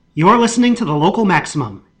You're listening to The Local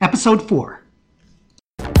Maximum, Episode 4.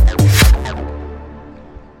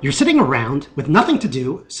 You're sitting around with nothing to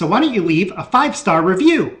do, so why don't you leave a 5-star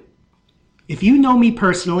review? If you know me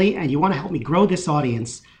personally and you want to help me grow this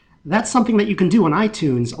audience, that's something that you can do on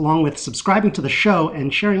iTunes, along with subscribing to the show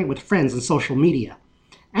and sharing it with friends on social media.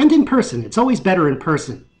 And in person. It's always better in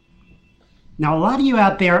person. Now, a lot of you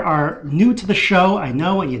out there are new to the show, I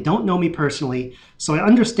know, and you don't know me personally, so I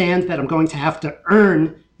understand that I'm going to have to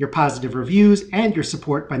earn your positive reviews and your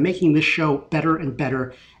support by making this show better and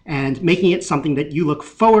better and making it something that you look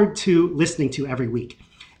forward to listening to every week.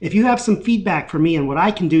 If you have some feedback for me on what I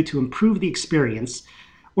can do to improve the experience,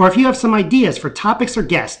 or if you have some ideas for topics or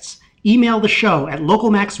guests, email the show at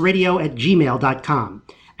localmaxradio@gmail.com.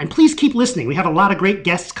 And please keep listening. We have a lot of great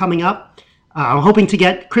guests coming up. I'm hoping to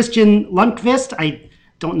get Christian Lundqvist. I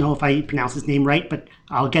don't know if I pronounce his name right, but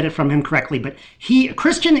I'll get it from him correctly. But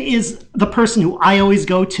Christian is the person who I always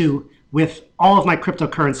go to with all of my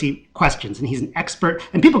cryptocurrency questions. And he's an expert.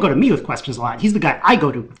 And people go to me with questions a lot. He's the guy I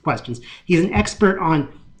go to with questions. He's an expert on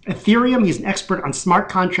Ethereum. He's an expert on smart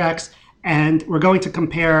contracts. And we're going to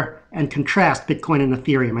compare and contrast Bitcoin and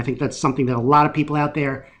Ethereum. I think that's something that a lot of people out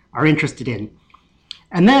there are interested in.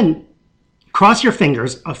 And then, cross your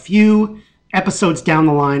fingers, a few episodes down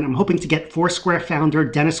the line, I'm hoping to get Foursquare founder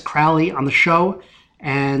Dennis Crowley on the show,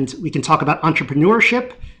 and we can talk about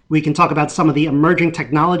entrepreneurship. We can talk about some of the emerging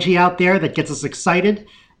technology out there that gets us excited,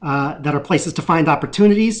 that are places to find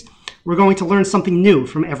opportunities. We're going to learn something new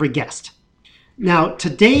from every guest. Now,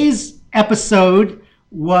 today's episode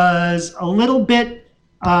was a little bit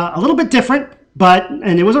different,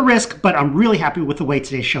 and it was a risk, but I'm really happy with the way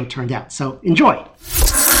today's show turned out. So enjoy.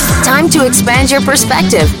 Time to expand your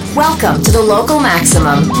perspective. Welcome to the Local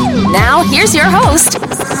Maximum. Now, here's your host,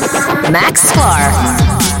 Max Sklar.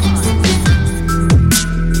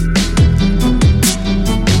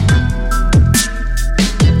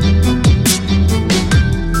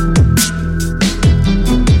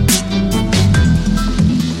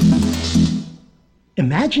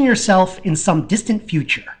 Imagine yourself in some distant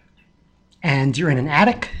future, and you're in an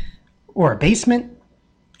attic or a basement,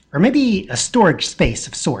 or maybe a storage space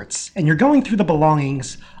of sorts, and you're going through the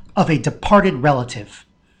belongings of a departed relative.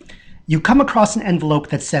 You come across an envelope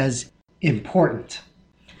that says, important.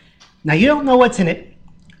 Now, you don't know what's in it,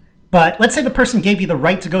 but let's say the person gave you the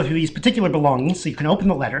right to go through these particular belongings, so you can open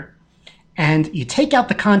the letter, and you take out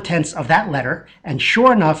the contents of that letter, and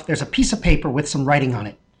sure enough, there's a piece of paper with some writing on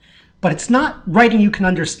it. But it's not writing you can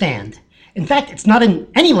understand. In fact, it's not in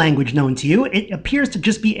any language known to you. It appears to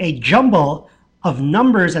just be a jumble of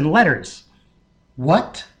numbers and letters.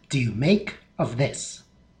 What do you make of this?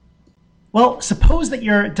 Well, suppose that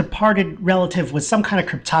your departed relative was some kind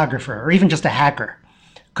of cryptographer or even just a hacker.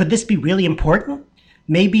 Could this be really important?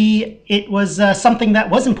 Maybe it was something that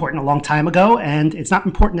was important a long time ago and it's not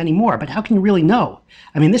important anymore, but how can you really know?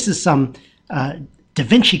 I mean, this is some Da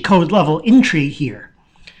Vinci Code level intrigue here.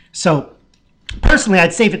 So personally,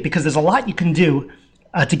 I'd save it because there's a lot you can do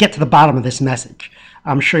to get to the bottom of this message.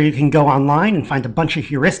 I'm sure you can go online and find a bunch of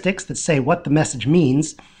heuristics that say what the message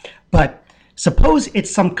means, but suppose it's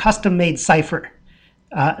some custom-made cipher.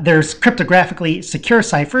 There's cryptographically secure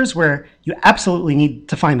ciphers where you absolutely need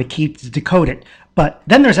to find the key to decode it, but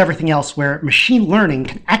then there's everything else where machine learning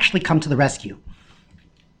can actually come to the rescue.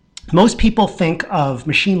 Most people think of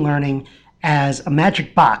machine learning as a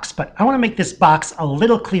magic box, but I want to make this box a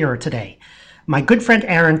little clearer today. My good friend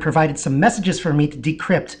Aaron provided some messages for me to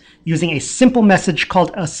decrypt using a simple message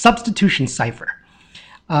called a substitution cipher.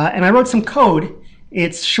 And I wrote some code.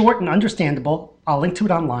 It's short and understandable. I'll link to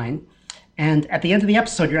it online. And at the end of the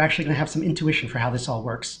episode, you're actually going to have some intuition for how this all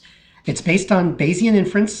works. It's based on Bayesian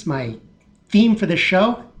inference, my theme for this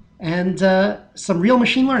show, and some real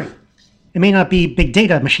machine learning. It may not be big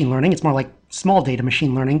data machine learning. It's more like small data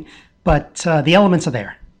machine learning, but the elements are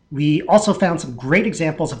there. We also found some great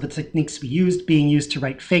examples of the techniques being used to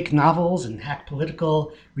write fake novels and hack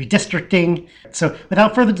political redistricting. So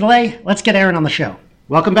without further delay, let's get Aaron on the show.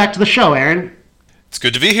 Welcome back to the show, Aaron. It's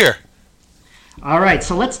good to be here. All right,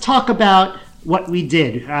 so let's talk about what we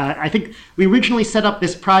did. I think we originally set up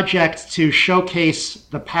this project to showcase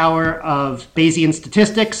the power of Bayesian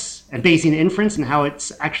statistics and Bayesian inference and how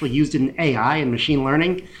it's actually used in AI and machine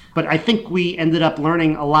learning. But I think we ended up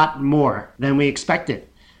learning a lot more than we expected.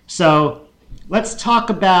 So let's talk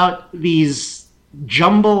about these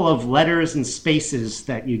jumble of letters and spaces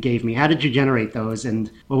that you gave me. How did you generate those,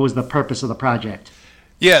 and what was the purpose of the project?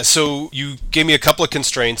 Yeah, so you gave me a couple of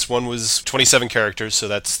constraints. One was 27 characters, so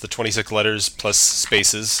that's the 26 letters plus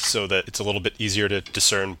spaces, so that it's a little bit easier to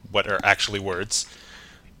discern what are actually words.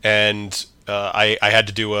 And I had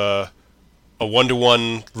to do a a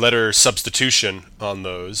one-to-one letter substitution on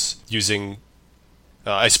those using.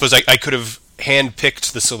 I suppose I could have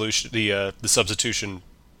hand-picked the solution, the substitution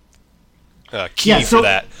key for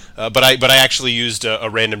that, but I actually used a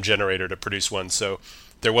random generator to produce one, so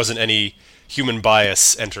there wasn't any human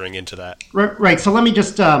bias entering into that. Right. So let me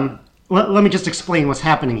just let me just explain what's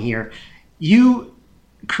happening here. You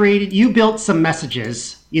built some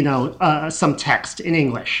messages, some text in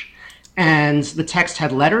English, and the text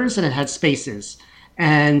had letters and it had spaces,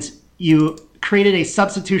 and you created a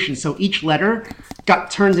substitution so each letter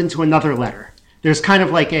got turned into another letter. There's kind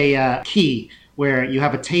of like a key where you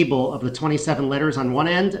have a table of the 27 letters on one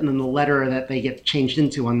end and then the letter that they get changed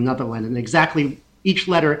into on another end. And exactly each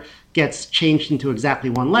letter gets changed into exactly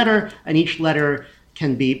one letter, and each letter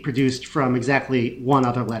can be produced from exactly one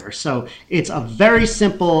other letter. So it's a very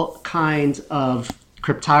simple kind of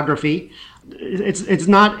cryptography. It's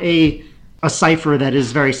not a cipher that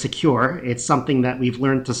is very secure. It's something that we've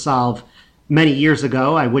learned to solve many years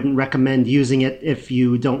ago. I wouldn't recommend using it if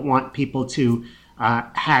you don't want people to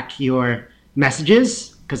hack your messages,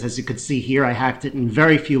 because as you could see here, I hacked it in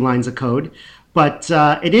very few lines of code. But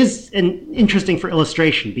it is interesting for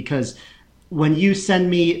illustration, because when you send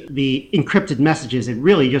me the encrypted messages, it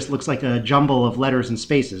really just looks like a jumble of letters and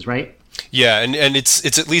spaces, right? Yeah, and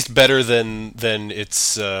it's at least better than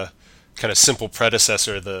its kind of simple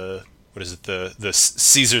predecessor, the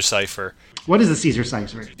Caesar cipher. What is the Caesar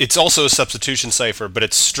cipher? It's also a substitution cipher, but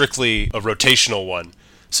it's strictly a rotational one.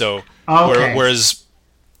 So okay. Whereas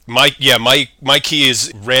my key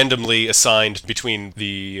is randomly assigned between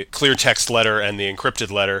the clear text letter and the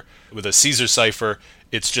encrypted letter. With a Caesar cipher,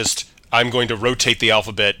 it's just I'm going to rotate the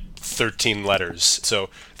alphabet 13 letters. So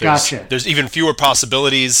there's even fewer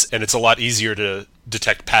possibilities, and it's a lot easier to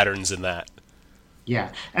detect patterns in that.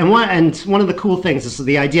 Yeah, and one of the cool things is, so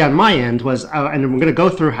the idea on my end was, and I'm going to go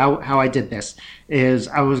through how I did this, is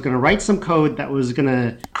I was going to write some code that was going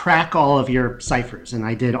to crack all of your ciphers, and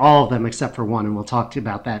I did all of them except for one, and we'll talk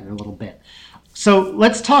about that in a little bit. So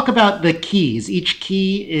let's talk about the keys. Each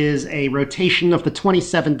key is a rotation of the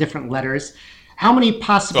 27 different letters. How many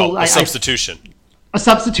possible... a substitution. A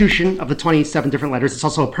substitution of the 27 different letters. It's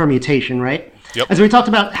also a permutation, right? Yep. As we talked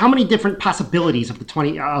about, how many different possibilities of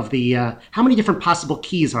how many different possible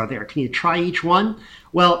keys are there? Can you try each one?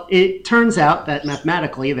 Well, it turns out that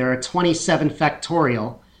mathematically there are 27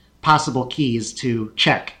 factorial possible keys to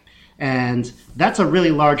check. And that's a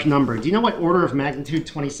really large number. Do you know what order of magnitude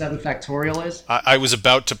 27 factorial is? I was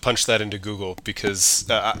about to punch that into Google because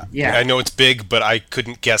I know it's big, but I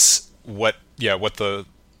couldn't guess what the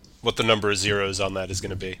number of zeros on that is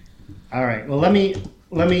going to be. All right. Well, let me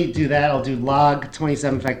do that. I'll do log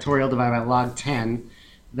 27 factorial divided by log 10.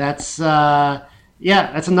 That's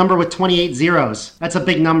that's a number with 28 zeros. That's a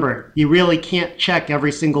big number. You really can't check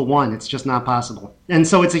every single one. It's just not possible. And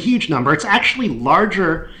so it's a huge number. It's actually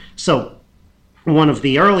larger. So one of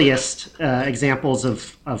the earliest examples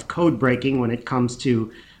of code breaking when it comes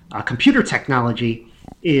to computer technology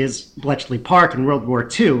is Bletchley Park in World War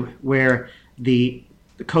II, where the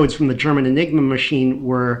codes from the German Enigma machine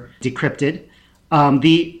were decrypted.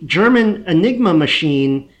 The German Enigma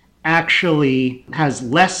machine actually has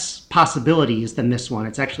less possibilities than this one.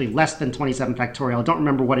 It's actually less than 27 factorial. I don't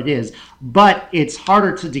remember what it is, but it's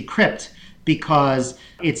harder to decrypt because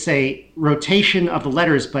it's a rotation of the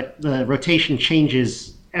letters, but the rotation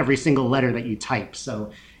changes every single letter that you type.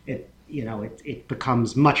 So it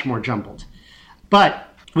becomes much more jumbled. But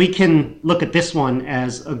we can look at this one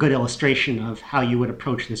as a good illustration of how you would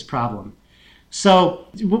approach this problem. So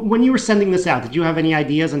when you were sending this out, did you have any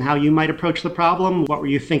ideas on how you might approach the problem? What were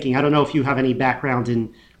you thinking? I don't know if you have any background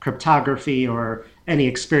in cryptography or any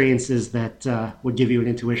experiences that would give you an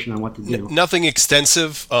intuition on what to do. Nothing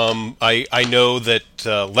extensive. I know that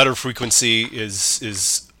letter frequency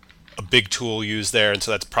is a big tool used there, and so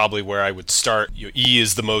that's probably where I would start. E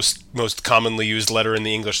is the most commonly used letter in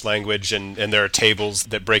the English language, and there are tables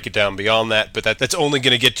that break it down beyond that, but that's only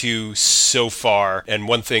going to get you so far. And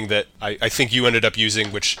one thing that I think you ended up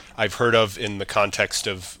using, which I've heard of in the context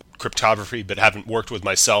of cryptography but haven't worked with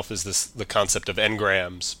myself, is the concept of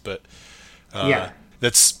engrams. But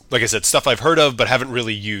that's, like I said, stuff I've heard of but haven't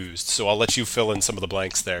really used, so I'll let you fill in some of the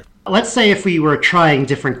blanks there. Let's say if we were trying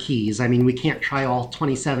different keys. I mean, we can't try all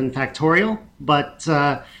 27 factorial, but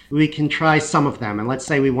we can try some of them. And let's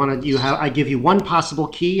say I give you one possible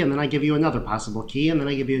key, and then I give you another possible key, and then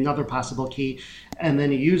I give you another possible key, and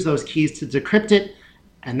then you use those keys to decrypt it,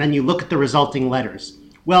 and then you look at the resulting letters.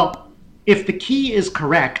 Well, if the key is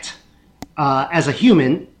correct, as a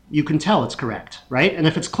human, you can tell it's correct, right? And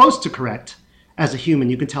if it's close to correct, as a human,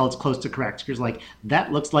 you can tell it's close to correct. Because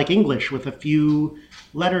that looks like English with a few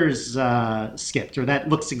letters skipped, or that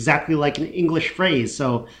looks exactly like an English phrase,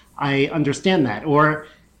 so I understand that. Or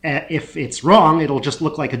if it's wrong, it'll just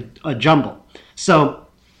look like a jumble. So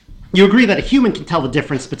you agree that a human can tell the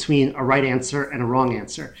difference between a right answer and a wrong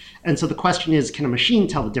answer. And so the question is, can a machine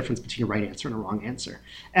tell the difference between a right answer and a wrong answer?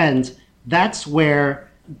 And that's where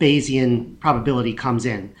Bayesian probability comes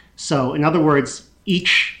in. So in other words,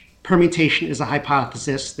 each permutation is a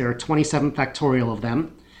hypothesis. There are 27 factorial of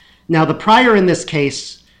them. Now the prior in this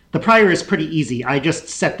case, the prior is pretty easy. I just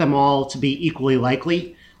set them all to be equally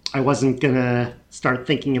likely. I wasn't going to start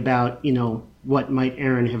thinking about, what might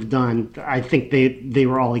Aaron have done. I think they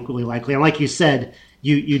were all equally likely. And like you said,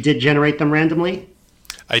 you did generate them randomly?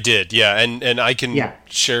 I did, yeah. And I can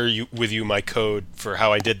share with you my code for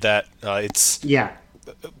how I did that. It's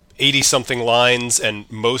 80-something lines, and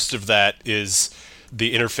most of that is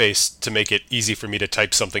the interface to make it easy for me to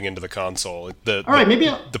type something into the console.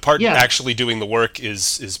 The part actually doing the work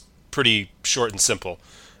is pretty short and simple.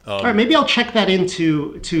 All right, maybe I'll check that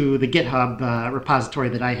into the GitHub repository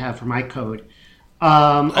that I have for my code.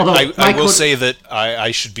 Although I will say that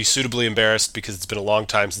I should be suitably embarrassed because it's been a long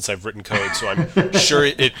time since I've written code, so I'm sure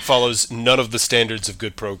it follows none of the standards of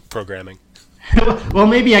good programming. Well,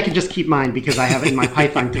 maybe I can just keep mine because I have in my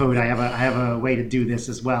Python code. I have a way to do this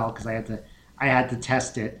as well because I had to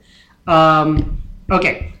test it.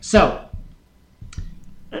 Okay, so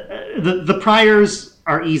the priors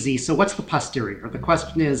are easy. So what's the posterior? The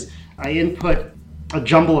question is, I input a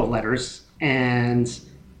jumble of letters, and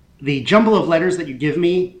the jumble of letters that you give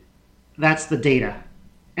me, that's the data.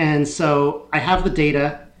 And so I have the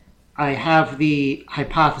data, I have the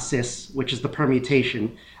hypothesis, which is the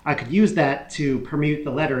permutation. I could use that to permute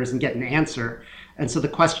the letters and get an answer. And so the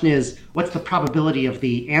question is, what's the probability of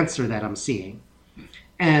the answer that I'm seeing?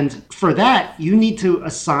 And for that, you need to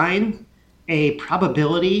assign a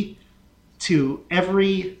probability to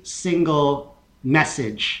every single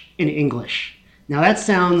message in English. Now that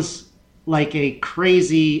sounds like a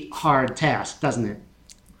crazy hard task, doesn't it?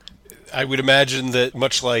 I would imagine that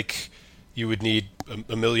much like you would need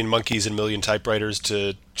a million monkeys and a million typewriters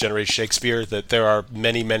to generate Shakespeare, that there are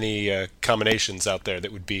many, many combinations out there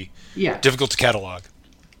that would be difficult to catalog.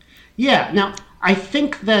 Yeah. Now, I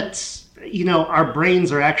think that, our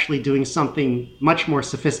brains are actually doing something much more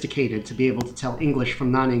sophisticated to be able to tell English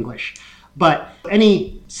from non-English. But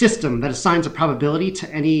any system that assigns a probability to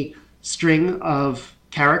any string of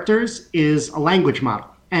characters is a language model.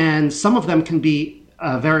 And some of them can be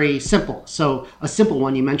very simple. So a simple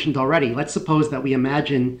one you mentioned already. Let's suppose that we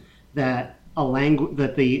imagine that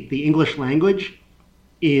the English language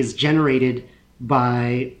is generated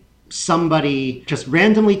by somebody just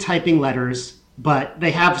randomly typing letters, but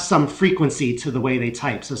they have some frequency to the way they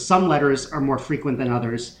type. So some letters are more frequent than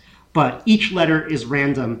others, but each letter is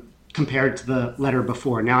random compared to the letter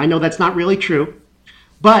before. Now, I know that's not really true,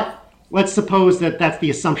 but let's suppose that that's the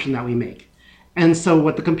assumption that we make. And so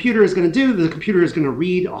what the computer is going to do, the computer is going to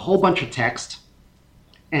read a whole bunch of text.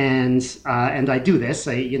 And I do this.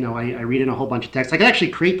 I read in a whole bunch of text. I can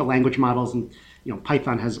actually create the language models, and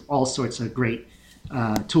Python has all sorts of great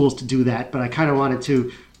tools to do that. But I kind of wanted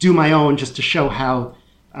to do my own just to show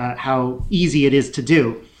how easy it is to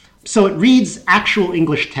do. So it reads actual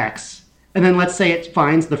English text, and then let's say it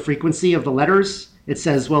finds the frequency of the letters. It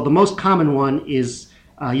says, well, the most common one is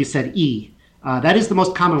you said E. That is the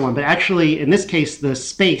most common one, but actually, in this case, the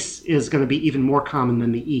space is going to be even more common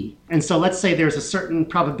than the E. And so let's say there's a certain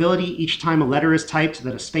probability each time a letter is typed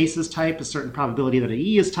that a space is typed, a certain probability that an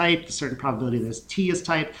E is typed, a certain probability that a T is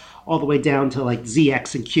typed, all the way down to like Z,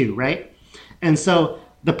 X, and Q, right? And so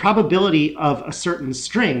the probability of a certain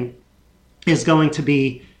string is going to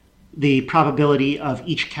be the probability of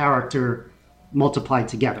each character multiplied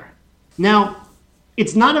together. Now,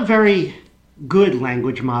 it's not a very good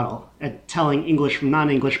language model at telling English from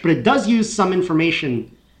non-English, but it does use some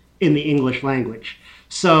information in the English language.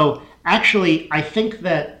 So actually, I think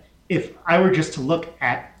that if I were just to look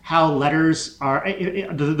at how letters are,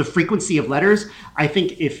 the frequency of letters, I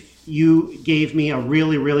think if you gave me a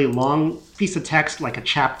really, really long piece of text, like a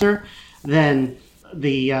chapter, then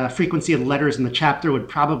the frequency of the letters in the chapter would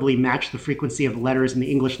probably match the frequency of the letters in the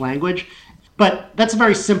English language. But that's a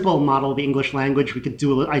very simple model of the English language. We could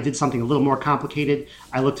do. I did something a little more complicated.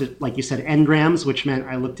 I looked at, like you said, engrams, which meant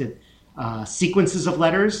I looked at sequences of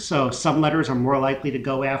letters. So some letters are more likely to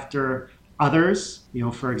go after others.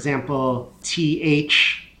 For example,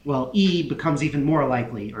 TH, well, E becomes even more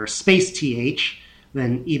likely, or space TH,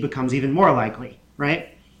 then E becomes even more likely, right?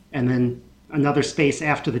 And then another space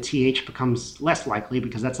after the TH becomes less likely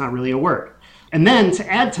because that's not really a word. And then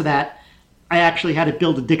to add to that, I actually had to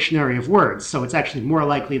build a dictionary of words. So it's actually more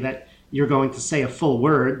likely that you're going to say a full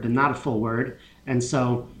word than not a full word. And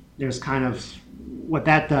so there's kind of what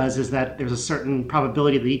that does is that there's a certain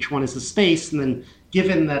probability that each one is the space. And then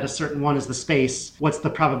given that a certain one is the space, what's the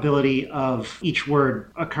probability of each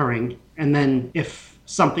word occurring? And then if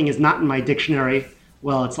something is not in my dictionary,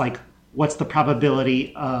 well, it's like, what's the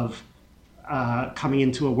probability of coming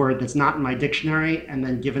into a word that's not in my dictionary? And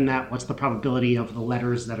then given that, what's the probability of the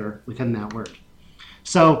letters that are within that word?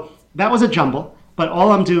 So that was a jumble, but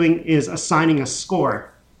all I'm doing is assigning a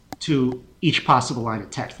score to each possible line of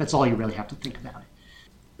text. That's all you really have to think about.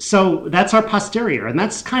 So that's our posterior, and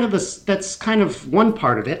that's kind of one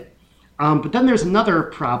part of it. But then there's another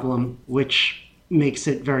problem which makes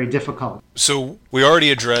it very difficult. So we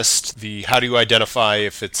already addressed the how do you identify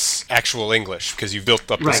if it's actual English, because you've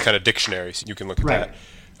built up this kind of dictionary, so you can look at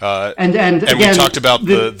that. And again, we talked about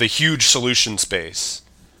the huge solution space.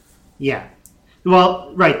 Yeah.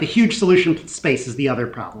 Well, right, the huge solution space is the other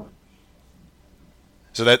problem.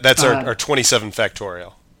 So that's our 27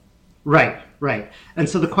 factorial. Right. And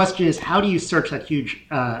so the question is, how do you search that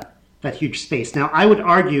huge space? Now, I would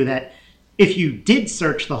argue that if you did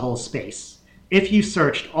search the whole space, if you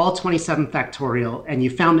searched all 27 factorial and you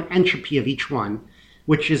found the entropy of each one,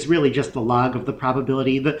 which is really just the log of the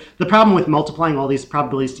probability. The problem with multiplying all these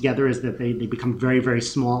probabilities together is that they become very, very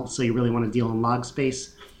small, so you really want to deal in log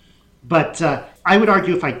space. But I would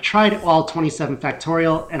argue if I tried all 27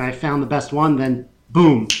 factorial and I found the best one, then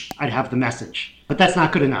boom, I'd have the message. But that's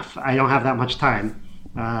not good enough. I don't have that much time.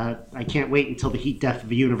 I can't wait until the heat death of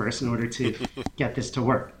the universe in order to get this to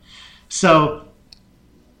work. So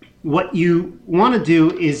what you want to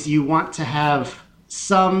do is you want to have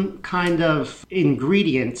some kind of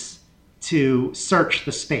ingredient to search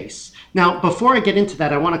the space. Now, before I get into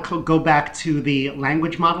that, I want to go back to the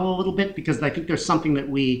language model a little bit, because I think there's something that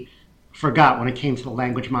we forgot when it came to the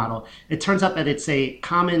language model. It turns out that it's a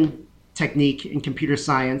common technique in computer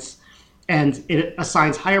science, and it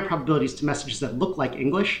assigns higher probabilities to messages that look like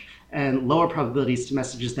English and lower probabilities to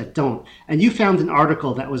messages that don't. And you found an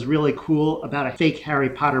article that was really cool about a fake Harry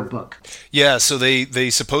Potter book. Yeah, so they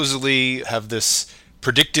supposedly have this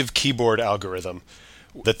predictive keyboard algorithm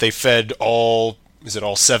that they fed all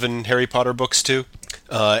 7 Harry Potter books to?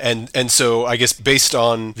 And so I guess based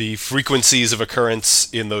on the frequencies of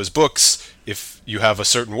occurrence in those books, if you have a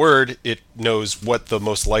certain word, it knows what the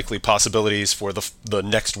most likely possibilities for the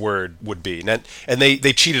next word would be. And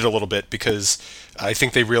they cheated a little bit, because I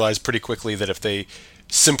think they realized pretty quickly that if they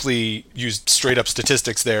simply used straight up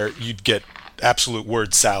statistics there, you'd get absolute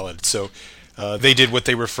word salad. So they did what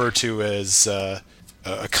they refer to as a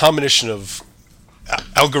combination of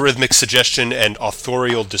algorithmic suggestion and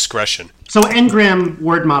authorial discretion. So n-gram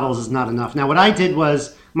word models is not enough. Now, what I did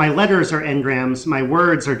was my letters are n-grams, my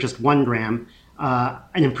words are just 1 gram.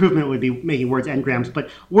 An improvement would be making words n-grams, but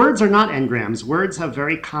words are not n-grams. Words have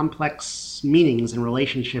very complex meanings and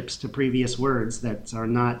relationships to previous words that are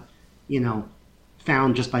not,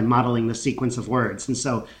 found just by modeling the sequence of words. And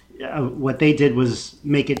so what they did was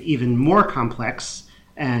make it even more complex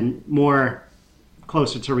and more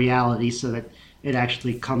closer to reality, so that it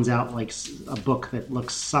actually comes out like a book that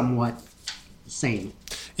looks somewhat sane.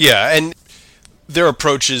 Yeah, and their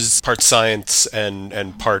approach is part science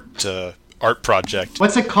and part art project.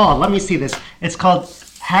 What's it called? Let me see this. It's called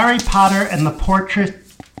Harry Potter and the Portrait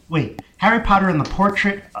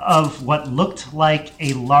of What Looked Like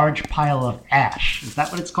a Large Pile of Ash. Is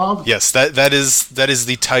that what it's called? Yes, that is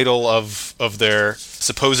the title of their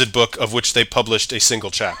supposed book, of which they published a single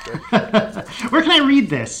chapter. Where can I read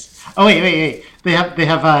this? Oh, wait. They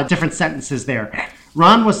have different sentences there.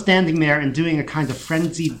 Ron was standing there and doing a kind of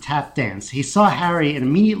frenzied tap dance. He saw Harry and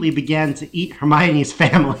immediately began to eat Hermione's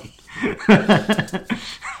family.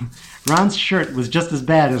 Ron's shirt was just as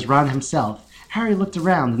bad as Ron himself. Harry looked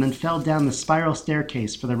around and then fell down the spiral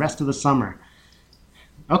staircase for the rest of the summer.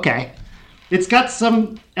 Okay. It's got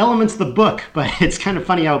some elements of the book, but it's kind of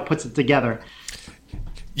funny how it puts it together.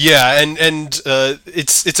 Yeah, and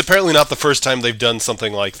it's apparently not the first time they've done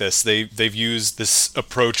something like this. They've used this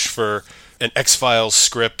approach for an X-Files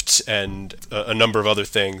script and a number of other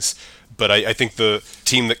things. But I think the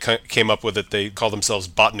team that came up with it, they call themselves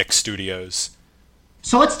Botnik Studios.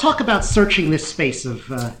 So let's talk about searching this space of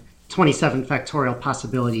 27 factorial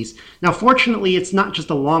possibilities. Now, fortunately, it's not just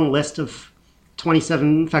a long list of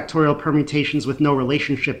 27 factorial permutations with no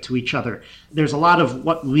relationship to each other. There's a lot of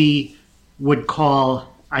what we would call,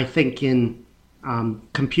 I think, in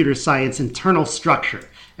computer science, internal structure.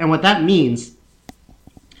 And what that means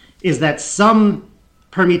is that some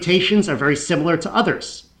permutations are very similar to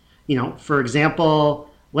others. For example,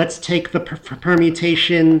 let's take the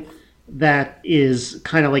permutation that is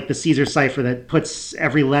kind of like the Caesar cipher that puts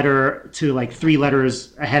every letter to like 3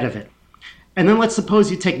 letters ahead of it. And then let's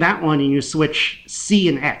suppose you take that one and you switch C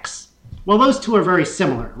and X. Well, those two are very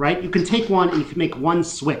similar, right? You can take one and you can make one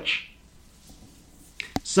switch.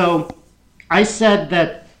 So I said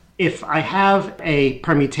that if I have a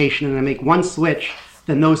permutation and I make one switch,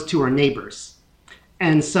 then those two are neighbors.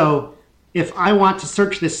 And so if I want to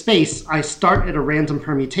search this space, I start at a random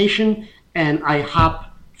permutation and I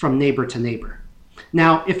hop from neighbor to neighbor.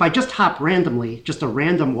 Now, if I just hop randomly, just a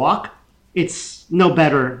random walk, it's no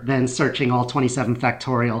better than searching all 27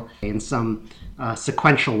 factorial in some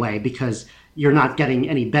sequential way, because you're not getting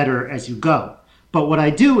any better as you go. But what I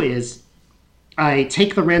do is I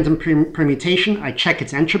take the random permutation, I check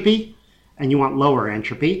its entropy, and you want lower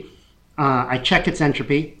entropy. I check its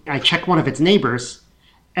entropy, I check one of its neighbors,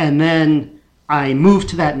 and then I move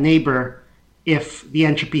to that neighbor if the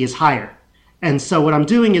entropy is higher. And so what I'm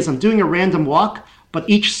doing is I'm doing a random walk, but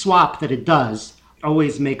each swap that it does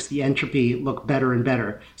always makes the entropy look better and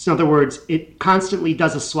better. So in other words, it constantly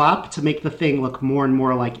does a swap to make the thing look more and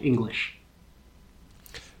more like English.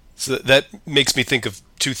 So that makes me think of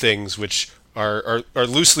two things, which are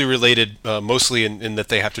loosely related, mostly in that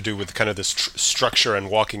they have to do with kind of this structure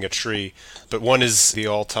and walking a tree. But one is the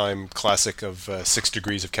all-time classic of 6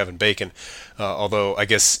 Degrees of Kevin Bacon, although I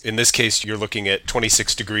guess in this case you're looking at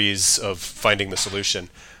 26 degrees of finding the solution.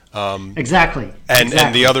 Exactly.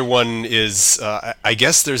 And the other one is, I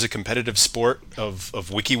guess there's a competitive sport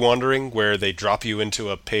of wiki wandering where they drop you into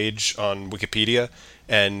a page on Wikipedia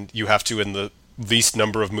and you have to, in the least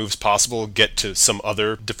number of moves possible, get to some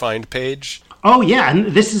other defined page. Oh, yeah, and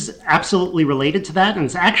this is absolutely related to that, and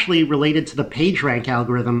it's actually related to the PageRank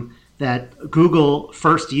algorithm that Google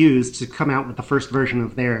first used to come out with the first version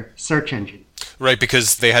of their search engine. Right,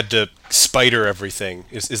 because they had to spider everything.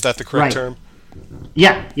 Is that the correct term?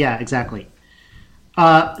 Yeah, exactly.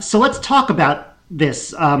 So let's talk about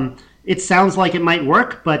this. It sounds like it might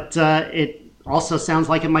work, but it also sounds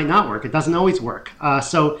like it might not work. It doesn't always work.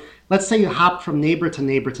 So let's say you hop from neighbor to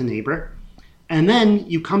neighbor to neighbor, and then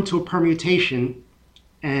you come to a permutation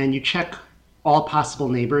and you check all possible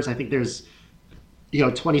neighbors. I think there's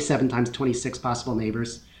 27 times 26 possible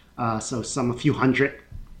neighbors, so a few hundred,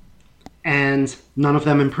 and none of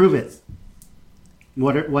them improve it.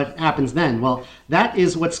 What happens then? Well, that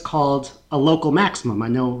is what's called a local maximum. I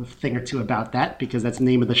know a thing or two about that because that's the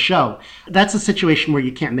name of the show. That's a situation where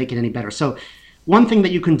you can't make it any better. So one thing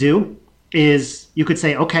that you can do is you could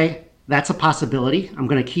say, okay, that's a possibility. I'm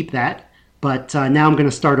going to keep that. But now I'm going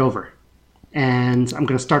to start over. And I'm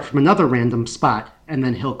going to start from another random spot and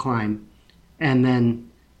then hill climb and then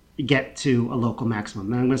get to a local maximum.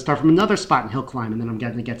 Then I'm going to start from another spot and hill climb, and then I'm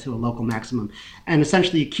going to get to a local maximum. And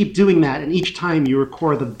essentially you keep doing that, and each time you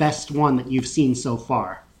record the best one that you've seen so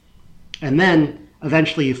far. And then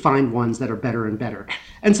eventually you find ones that are better and better.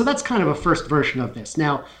 And so that's kind of a first version of this.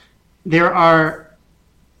 Now, there are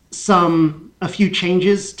a few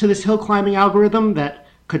changes to this hill climbing algorithm that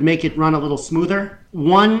could make it run a little smoother.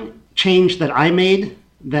 One change that I made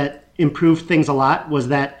that improved things a lot was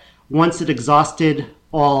that once it exhausted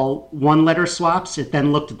all 1-letter swaps, it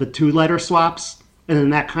then looked at the 2-letter swaps, and then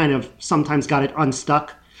that kind of sometimes got it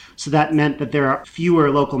unstuck. So that meant that there are fewer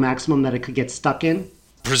local maximum that it could get stuck in.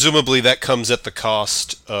 Presumably that comes at the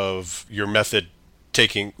cost of your method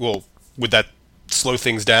would that slow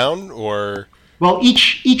things down, or? Well,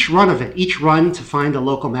 each run of it, each run to find a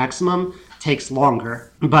local maximum takes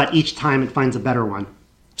longer, but each time it finds a better one.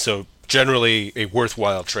 So generally a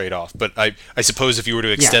worthwhile trade-off. But I suppose if you were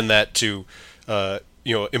to extend that to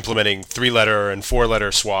implementing 3-letter and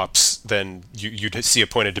 4-letter swaps, then you'd see a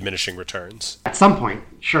point of diminishing returns. At some point,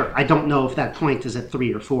 sure. I don't know if that point is at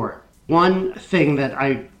 3 or 4. One thing that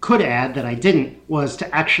I could add that I didn't was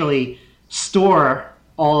to actually store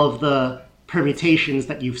all of the permutations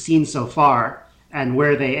that you've seen so far and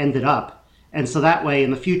where they ended up. And so that way in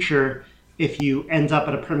the future, if you end up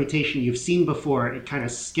at a permutation you've seen before, it kind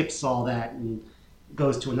of skips all that and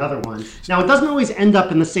goes to another one. Now, it doesn't always end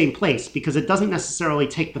up in the same place because it doesn't necessarily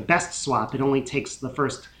take the best swap. It only takes the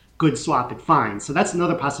first good swap it finds. So that's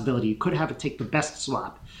another possibility. You could have it take the best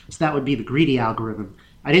swap. So that would be the greedy algorithm.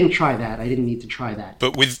 I didn't try that. I didn't need to try that.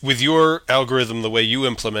 But with your algorithm, the way you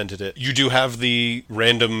implemented it, you do have the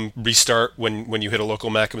random restart when you hit a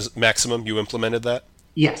local maximum. You implemented that?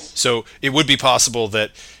 Yes. So it would be possible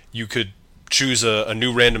that you could choose a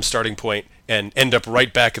new random starting point and end up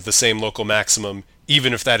right back at the same local maximum,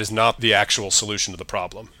 even if that is not the actual solution to the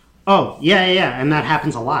problem. Oh, yeah, and that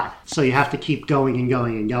happens a lot. So you have to keep going and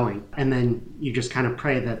going and going, and then you just kind of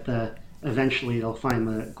pray that eventually they'll find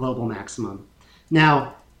the global maximum.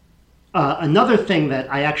 Now, Another thing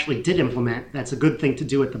that I actually did implement that's a good thing to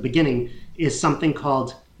do at the beginning is something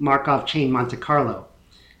called Markov chain Monte Carlo.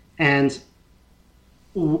 And,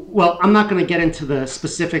 well, I'm not going to get into the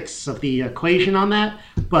specifics of the equation on that,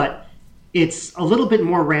 but it's a little bit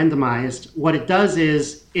more randomized. What it does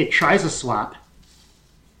is it tries a swap,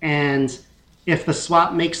 and if the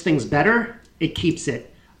swap makes things better, it keeps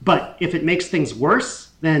it. But if it makes things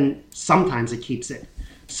worse, then sometimes it keeps it.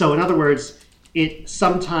 So in other words, it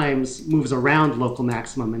sometimes moves around local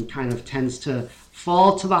maximum and kind of tends to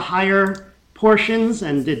fall to the higher portions,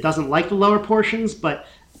 and it doesn't like the lower portions, but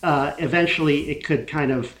eventually it could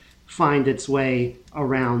kind of find its way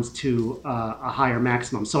around to a higher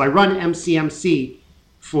maximum. So I run MCMC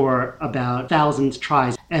for about 1,000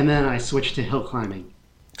 tries, and then I switch to hill climbing.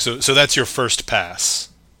 So that's your first pass.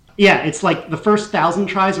 Yeah, it's like the first 1,000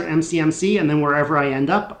 tries are MCMC, and then wherever I end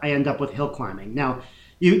up with hill climbing. Now,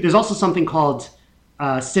 there's also something called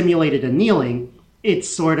simulated annealing. It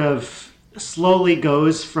sort of slowly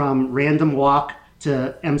goes from random walk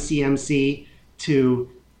to MCMC to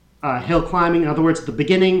hill climbing. In other words, at the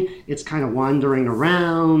beginning, it's kind of wandering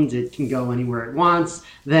around. It can go anywhere it wants.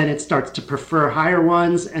 Then it starts to prefer higher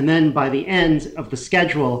ones. And then by the end of the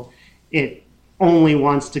schedule, it only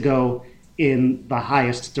wants to go in the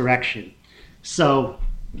highest direction. So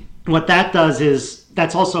what that does is,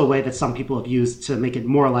 that's also a way that some people have used to make it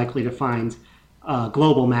more likely to find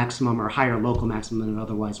global maximum or higher local maximum than it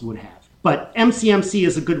otherwise would have. But MCMC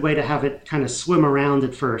is a good way to have it kind of swim around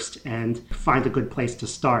at first and find a good place to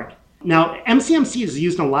start. Now, MCMC is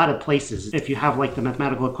used in a lot of places. If you have like the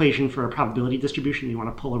mathematical equation for a probability distribution, you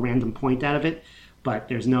want to pull a random point out of it, but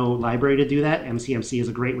there's no library to do that. MCMC is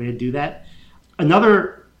a great way to do that.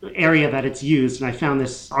 Another area that it's used, and I found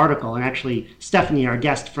this article, and actually Stephanie, our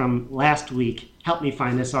guest from last week, helped me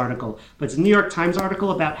find this article, but it's a New York Times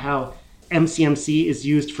article about how MCMC is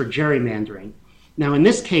used for gerrymandering. Now, in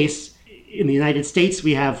this case, in the United States,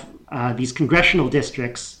 we have these congressional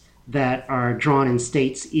districts that are drawn in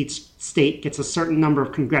states. Each state gets a certain number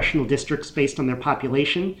of congressional districts based on their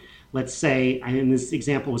population. Let's say, in this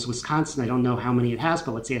example was Wisconsin, I don't know how many it has,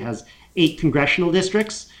 but let's say it has 8 congressional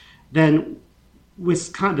districts. Then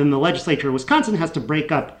the legislature of Wisconsin has to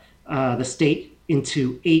break up the state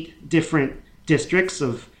into 8 different districts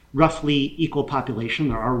of roughly equal population.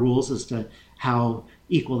 There are rules as to how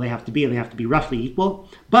equal they have to be, and they have to be roughly equal.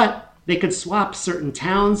 But they could swap certain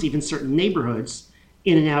towns, even certain neighborhoods,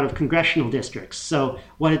 in and out of congressional districts. So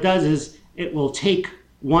what it does is it will take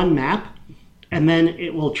one map, and then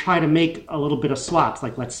it will try to make a little bit of swaps,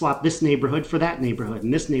 like let's swap this neighborhood for that neighborhood,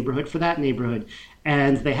 and this neighborhood for that neighborhood.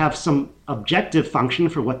 And they have some objective function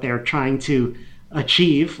for what they're trying to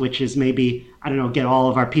achieve, which is maybe, I don't know, get all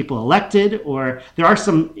of our people elected, or there are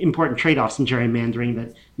some important trade-offs in gerrymandering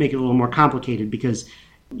that make it a little more complicated because,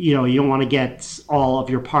 you know, you don't want to get all of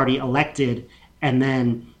your party elected and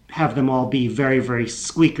then have them all be very, very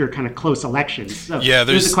squeaker kind of close elections. So yeah,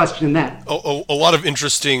 there's a question in that. A lot of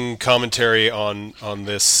interesting commentary on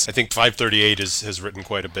this. I think 538 has written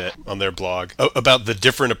quite a bit on their blog about the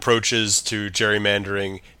different approaches to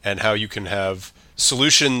gerrymandering and how you can have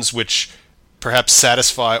solutions which perhaps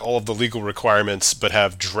satisfy all of the legal requirements but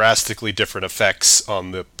have drastically different effects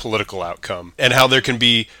on the political outcome, and how there can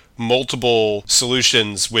be multiple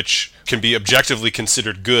solutions which can be objectively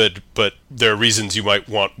considered good, but there are reasons you might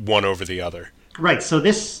want one over the other. Right. So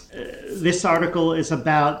this article is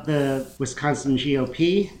about the Wisconsin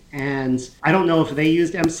GOP, and I don't know if they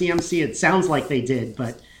used MCMC. It sounds like they did,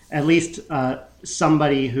 but at least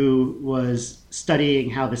somebody who was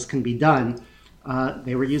studying how this can be done,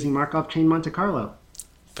 they were using Markov chain Monte Carlo.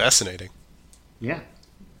 Fascinating. Yeah.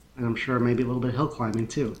 And I'm sure maybe a little bit of hill climbing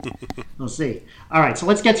too. We'll see. All right, so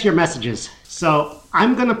let's get to your messages. So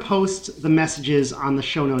I'm going to post the messages on the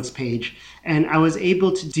show notes page, and I was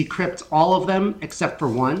able to decrypt all of them except for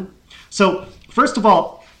one. So first of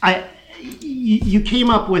all, you came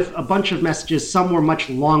up with a bunch of messages. Some were much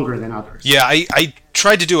longer than others. Yeah, I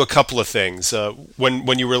tried to do a couple of things.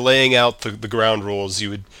 When you were laying out the ground rules, you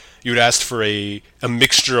would ask for a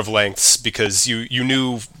mixture of lengths because you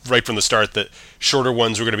knew right from the start that shorter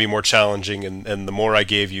ones were going to be more challenging, and the more I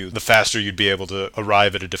gave you, the faster you'd be able to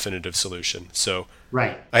arrive at a definitive solution. So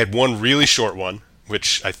right. I had one really short one,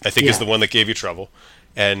 which I think is the one that gave you trouble,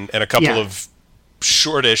 and a couple of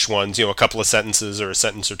shortish ones, a couple of sentences or a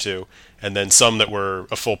sentence or two, and then some that were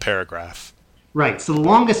a full paragraph. Right. So the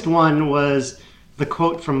longest one was the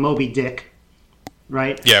quote from Moby Dick,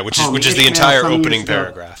 right? Yeah, which is the entire opening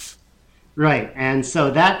paragraph. Right, and so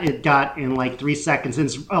that it got in like 3 seconds. And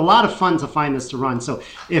it's a lot of fun to find this to run. So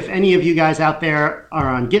if any of you guys out there are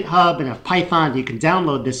on GitHub and have Python, you can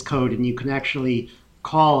download this code and you can actually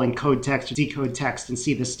call and code text or decode text and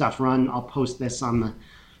see this stuff run, I'll post this on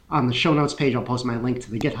the show notes page. I'll post my link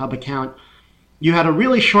to the GitHub account. You had a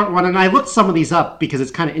really short one, and I looked some of these up because it's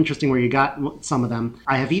kind of interesting where you got some of them.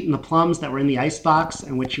 I have eaten the plums that were in the icebox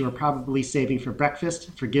and which you were probably saving for breakfast.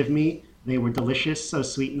 Forgive me. They were delicious, so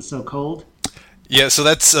sweet and so cold. Yeah, so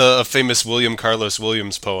that's a famous William Carlos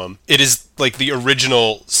Williams poem. It is like the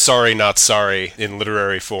original Sorry Not Sorry in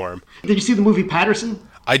literary form. Did you see the movie Patterson?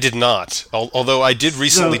 I did not, although I did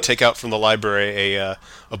recently take out from the library a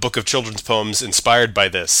book of children's poems inspired by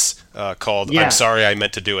this called I'm Sorry I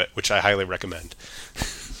Meant to Do It, which I highly recommend.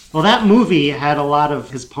 Well, that movie had a lot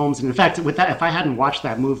of his poems, and in fact, with that, if I hadn't watched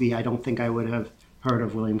that movie, I don't think I would have heard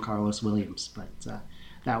of William Carlos Williams, but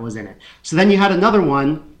that was in it. So then you had another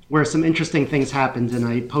one where some interesting things happened, and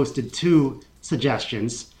I posted 2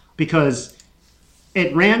 suggestions because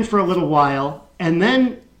it ran for a little while, and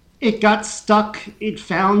then it got stuck. It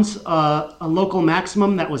found a local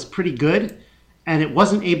maximum that was pretty good, and it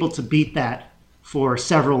wasn't able to beat that for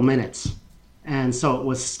several minutes. And so it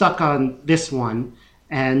was stuck on this one,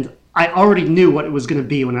 and I already knew what it was going to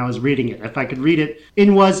be when I was reading it. If I could read it,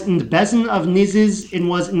 "In was in bezen of nizzes, in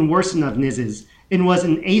was in worsen of nizzes. In was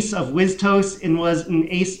an ace of wistos, in was an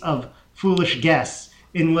ace of foolish guess.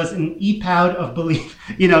 In was an epoud of belief."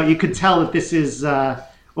 You know, you could tell that this is...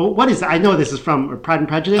 well, what is it? I know this is from Pride and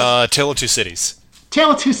Prejudice. Tale of Two Cities.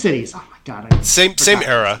 Tale of Two Cities. Oh my God! Same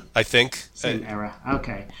era, I think. Same era.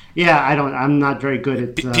 Okay. Yeah, I'm not very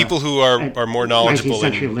good at. People who are more knowledgeable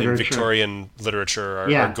in Victorian literature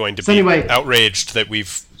are going to be outraged that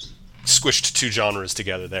we've squished 2 genres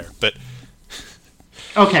together there. But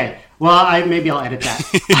okay, well, maybe I'll edit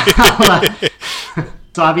that.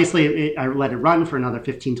 So obviously, I let it run for another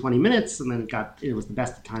 15, 20 minutes, and then it was the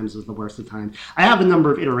best of times, it was the worst of times. I have a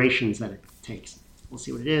number of iterations that it takes. We'll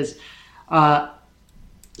see what it is.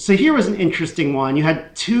 So here was an interesting one. You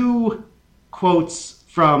had 2 quotes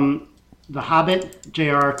from The Hobbit,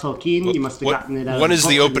 J.R.R. Tolkien. You must have gotten it out. One is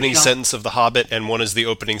the opening sentence of The Hobbit, and one is the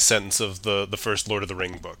opening sentence of the first Lord of the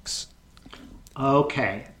Ring books.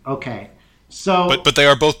 Okay. So, but they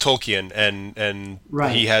are both Tolkien, and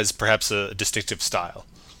right. He has perhaps a distinctive style.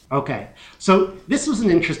 Okay, so this was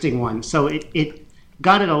an interesting one. So it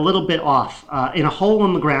got it a little bit off. In a hole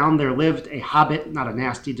in the ground there lived a hobbit, not a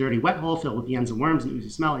nasty, dirty, wet hole filled with the ends and worms and oozy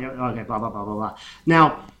smell. Okay, blah, blah, blah, blah, blah.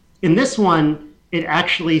 Now, in this one, it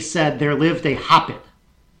actually said there lived a hoppit,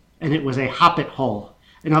 and it was a hoppit hole.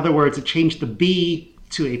 In other words, it changed the B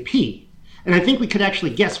to a P. And I think we could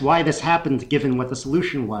actually guess why this happened given what the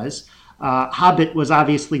solution was. Hobbit was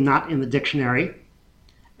obviously not in the dictionary,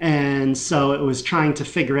 and so it was trying to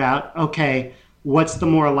figure out, okay, what's the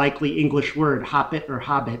more likely English word, hoppit or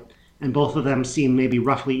hobbit? And both of them seem maybe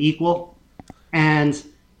roughly equal. And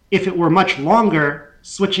if it were much longer,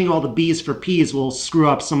 switching all the B's for P's will screw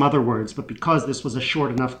up some other words. But because this was a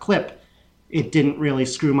short enough clip, it didn't really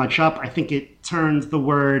screw much up. I think it turned the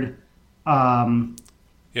word...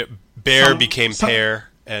 bear became pear,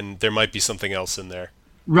 and there might be something else in there.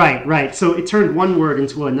 Right. So it turned one word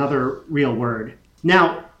into another real word.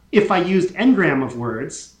 Now, if I used n-gram of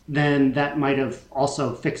words, then that might have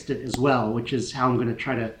also fixed it as well, which is how I'm going to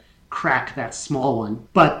try to crack that small one.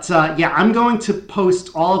 But I'm going to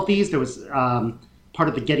post all of these. There was part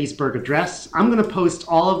of the Gettysburg Address. I'm going to post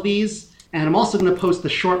all of these, and I'm also going to post the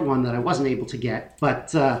short one that I wasn't able to get.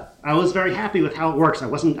 But I was very happy with how it works.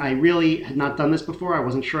 I really had not done this before. I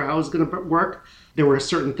wasn't sure how it was going to work. There were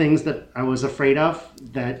certain things that I was afraid of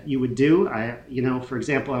that you would do. For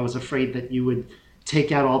example, I was afraid that you would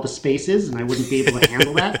take out all the spaces and I wouldn't be able to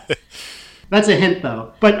handle that. That's a hint,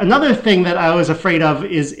 though. But another thing that I was afraid of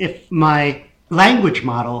is if my language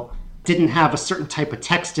model didn't have a certain type of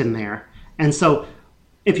text in there. And so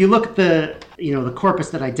if you look at the corpus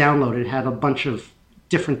that I downloaded, it had a bunch of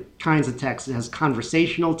different kinds of text. It has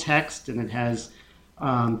conversational text, and it has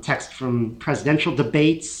text from presidential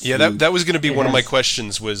debates. Yeah, that was going to be one of my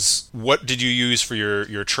questions was, what did you use for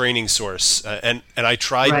your training source? And I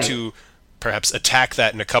tried to perhaps attack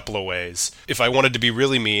that in a couple of ways. If I wanted to be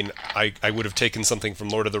really mean, I would have taken something from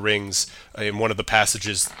Lord of the Rings in one of the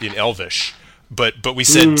passages in Elvish. But we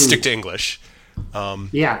said stick to English. And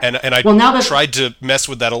I tried to mess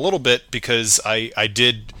with that a little bit because I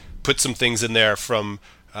did put some things in there from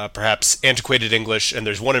perhaps antiquated English, and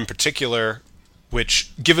there's one in particular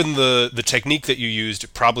which, given the technique that you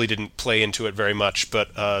used, probably didn't play into it very much,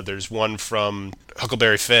 but there's one from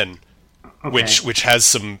Huckleberry Finn, which has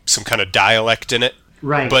some kind of dialect in it.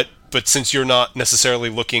 Right. But since you're not necessarily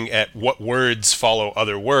looking at what words follow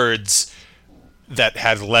other words, that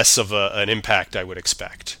had less of an impact, I would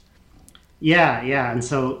expect. Yeah. And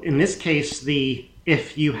so in this case, the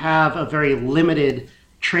if you have a very limited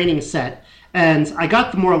training set, and I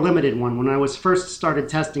got the more limited one when I was first started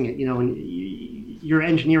testing it. When you're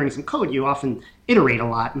engineering some code, you often iterate a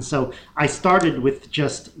lot, and so I started with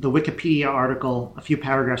just the Wikipedia article, a few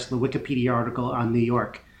paragraphs of the Wikipedia article on New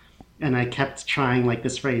York, and I kept trying like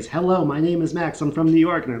this phrase, "Hello, my name is Max. I'm from New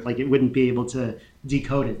York," and it wouldn't be able to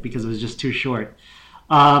decode it because it was just too short.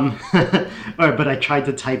 But I tried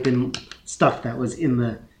to type in stuff that was in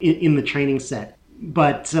the training set.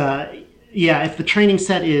 But if the training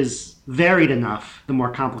set is varied enough, the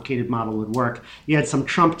more complicated model would work. You had some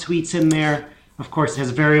Trump tweets in there. Of course, it has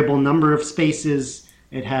variable number of spaces.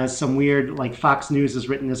 It has some weird, like Fox News is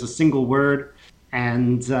written as a single word.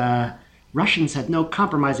 And Russians had no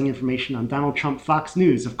compromising information on Donald Trump Fox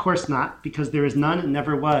News. Of course not, because there is none and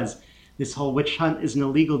never was. This whole witch hunt is an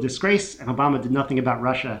illegal disgrace, and Obama did nothing about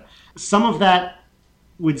Russia. Some of that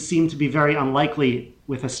would seem to be very unlikely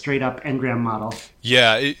with a straight-up Ngram model.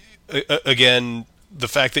 Yeah, again, the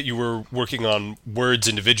fact that you were working on words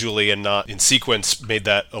individually and not in sequence made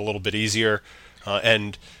that a little bit easier.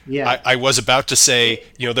 I was about to say,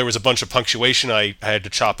 there was a bunch of punctuation I had to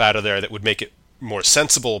chop out of there that would make it more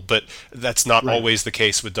sensible, but that's not always the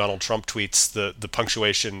case with Donald Trump tweets. The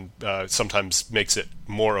punctuation sometimes makes it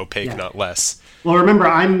more opaque, not less. Well, remember,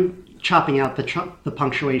 I'm chopping out the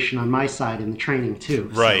punctuation on my side in the training too.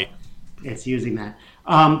 Right. So it's using that.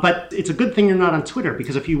 But it's a good thing you're not on Twitter,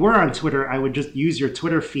 because if you were on Twitter, I would just use your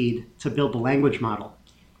Twitter feed to build the language model.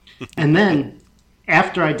 And then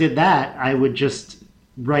after I did that, I would just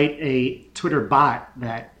write a Twitter bot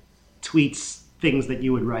that tweets things that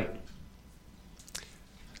you would write.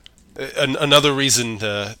 Another reason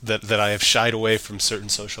that I have shied away from certain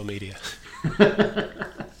social media.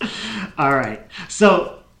 All right.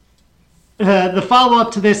 So the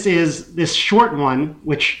follow-up to this is this short one,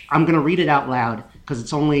 which I'm going to read it out loud because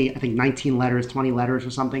it's only, I think, 19 letters, 20 letters or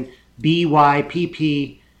something.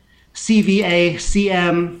 BYPP CVA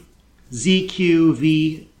CM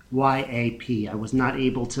ZQVYAP. I was not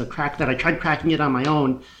able to crack that. I tried cracking it on my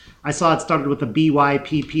own. I saw it started with a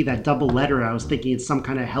BYPP, that double letter. I was thinking it's some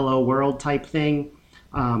kind of hello world type thing.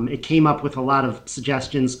 It came up with a lot of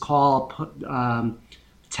suggestions, call,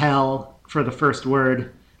 tell for the first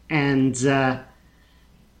word, and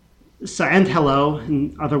hello,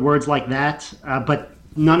 and other words like that. But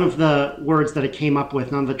none of the words that it came up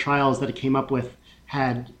with, none of the trials that it came up with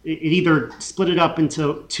it either split it up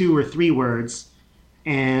into 2 or 3 words,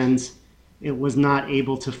 and it was not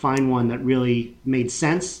able to find one that really made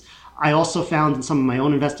sense. I also found in some of my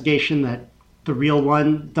own investigation that the real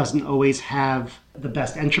one doesn't always have the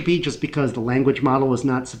best entropy, just because the language model is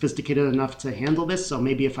not sophisticated enough to handle this. So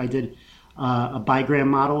maybe if I did a bigram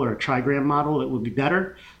model or a trigram model, it would be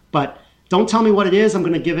better. But don't tell me what it is. I'm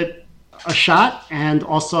going to give it a shot, and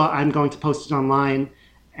also I'm going to post it online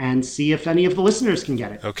and see if any of the listeners can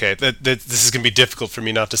get it. Okay, this is going to be difficult for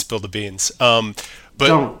me not to spill the beans.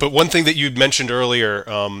 But one thing that you'd mentioned earlier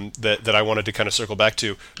that I wanted to kind of circle back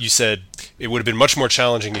to, you said it would have been much more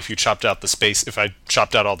challenging if I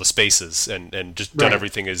chopped out all the spaces and just done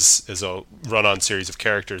everything as a run-on series of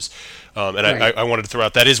characters. I wanted to throw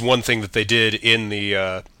out that is one thing that they did in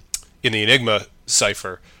the Enigma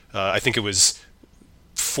cipher. I think it was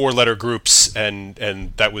 4-letter groups, and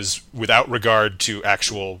that was without regard to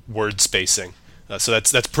actual word spacing. So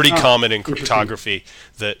that's pretty common in cryptography.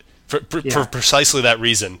 That for precisely that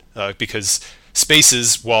reason, because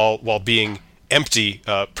spaces, while being empty,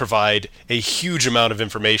 provide a huge amount of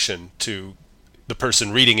information to the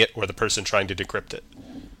person reading it or the person trying to decrypt it.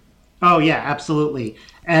 Oh yeah, absolutely.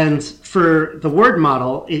 And for the word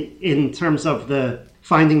model, in terms of the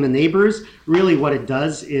finding the neighbors, really what it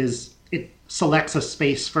does is it selects a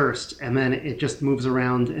space first, and then it just moves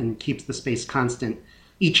around and keeps the space constant.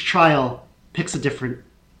 Each trial picks a different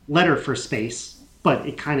letter for space, but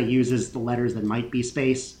it kind of uses the letters that might be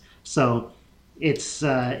space. So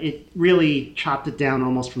it really chopped it down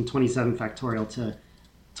almost from 27 factorial to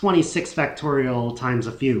 26 factorial times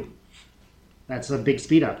a few. That's a big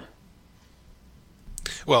speed up.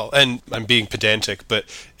 Well, and I'm being pedantic, but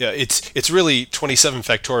yeah, it's really 27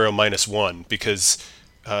 factorial minus 1, because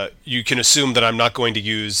you can assume that I'm not going to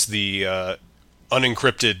use the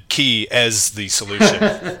unencrypted key as the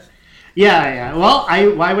solution. Yeah. Well,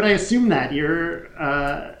 why would I assume that? Your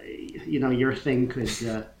thing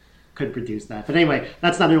could produce that. But anyway,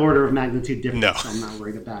 that's not an order of magnitude difference. No. So I'm not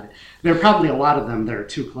worried about it. There are probably a lot of them that are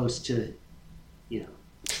too close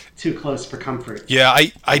for comfort. Yeah,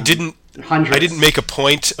 I didn't make a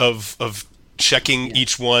point of checking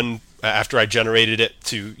each one after I generated it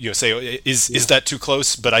to say is that too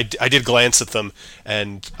close? But I did glance at them,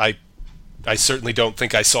 and I I certainly don't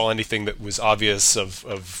think I saw anything that was obvious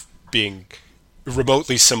of being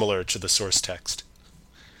remotely similar to the source text.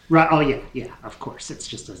 Right. Oh yeah. Of course, it's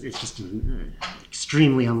just an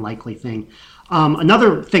extremely unlikely thing.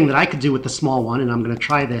 Another thing that I could do with the small one, and I'm going to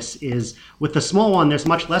try this, is with the small one, there's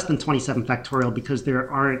much less than 27 factorial because there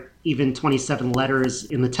aren't even 27 letters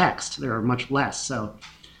in the text. There are much less. So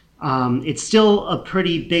it's still a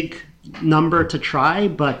pretty big number to try,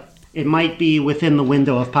 but it might be within the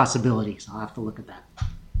window of possibilities. I'll have to look at that.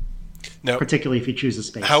 Now, particularly if you choose a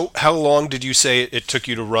space. How long did you say it took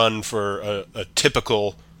you to run for a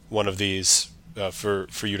typical one of these for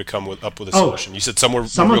you to come up with a solution? You said some were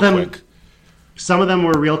real quick. Some of them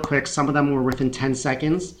were real quick. Some of them were within 10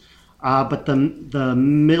 seconds. But the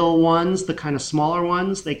middle ones, the kind of smaller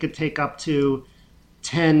ones, they could take up to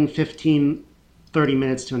 10, 15, 30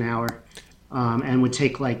 minutes to an hour, and would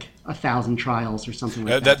take like 1,000 trials or something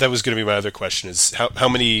like that. That was going to be my other question, is how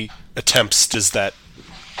many attempts does that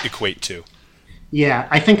equate to? Yeah,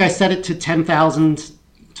 I think I set it to 10,000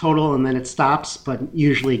 total, and then it stops, but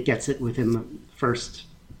usually it gets it within the first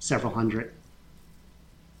several hundred.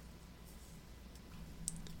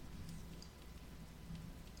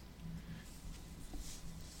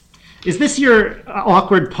 Is this your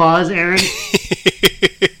awkward pause, Aaron?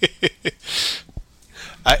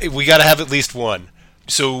 We got to have at least one.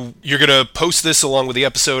 So you're going to post this along with the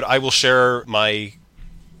episode. I will share my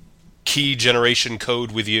key generation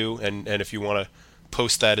code with you, and if you want to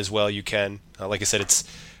post that as well, you can. Like I said,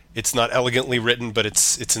 it's not elegantly written, but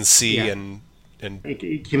it's in C, yeah. and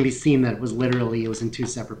it can be seen that it was in two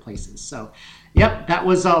separate places. So, yep, that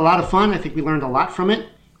was a lot of fun. I think we learned a lot from it,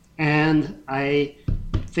 and I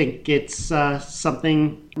think it's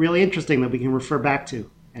something really interesting that we can refer back to,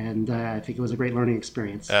 and I think it was a great learning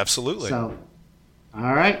experience. Absolutely. So,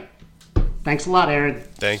 all right. Thanks a lot, Aaron.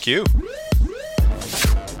 Thank you.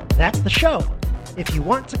 That's the show. If you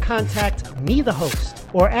want to contact me, the host,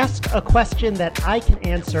 or ask a question that I can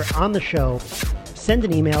answer on the show, send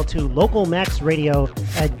an email to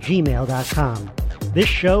localmaxradio@gmail.com. This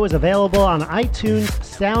show is available on iTunes,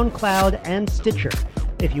 SoundCloud, and Stitcher.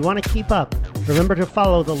 If you want to keep up, remember to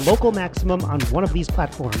follow the Local Maximum on one of these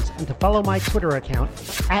platforms and to follow my Twitter account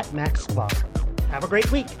 @MaxSpar. Have a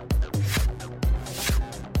great week.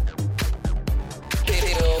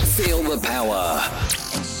 Feel the power.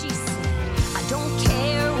 She said, I don't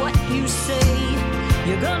care what you say,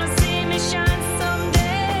 you're gonna see me shine.